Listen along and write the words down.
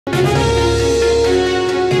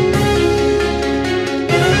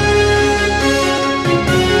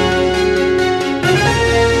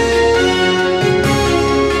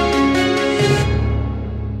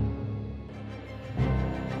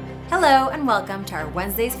welcome to our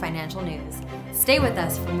Wednesday's financial news. Stay with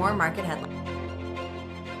us for more market headlines.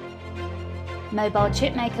 Mobile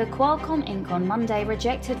chipmaker Qualcomm Inc. on Monday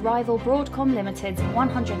rejected rival Broadcom Limited's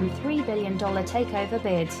 $103 billion takeover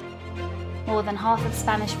bid. More than half of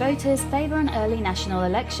Spanish voters favor an early national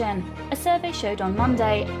election, a survey showed on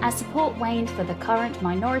Monday, as support waned for the current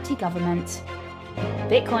minority government.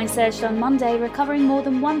 Bitcoin surged on Monday, recovering more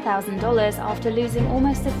than $1,000 after losing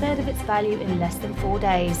almost a third of its value in less than 4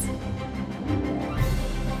 days.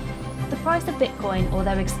 The price of Bitcoin,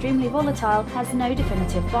 although extremely volatile, has no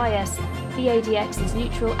definitive bias. The ADX is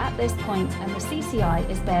neutral at this point and the CCI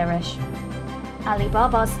is bearish.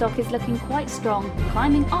 Alibaba's stock is looking quite strong,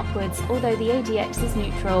 climbing upwards although the ADX is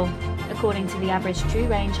neutral. According to the average true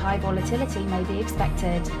range, high volatility may be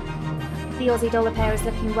expected. The Aussie dollar pair is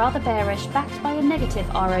looking rather bearish, backed by a negative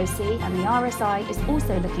ROC, and the RSI is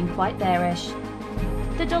also looking quite bearish.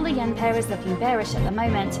 The dollar-yen pair is looking bearish at the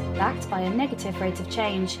moment, backed by a negative rate of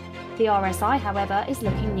change. The RSI, however, is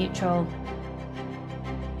looking neutral.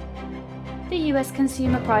 The US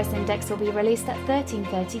Consumer Price Index will be released at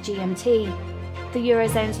 13:30 GMT. The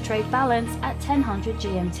Eurozone's trade balance at 10:00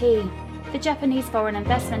 GMT. The Japanese foreign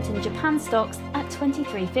investment in Japan stocks at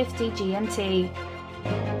 23:50 GMT.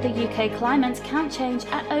 The UK climate can't change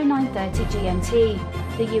at 09:30 GMT.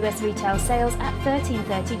 The US retail sales at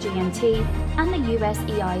 13:30 GMT. And the US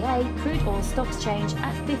EIA crude oil stocks change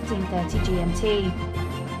at 15:30 GMT.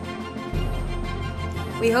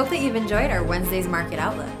 We hope that you've enjoyed our Wednesday's market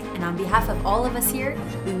outlook, and on behalf of all of us here,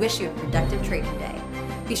 we wish you a productive trading day.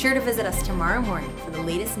 Be sure to visit us tomorrow morning for the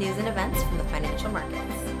latest news and events from the financial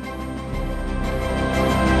markets.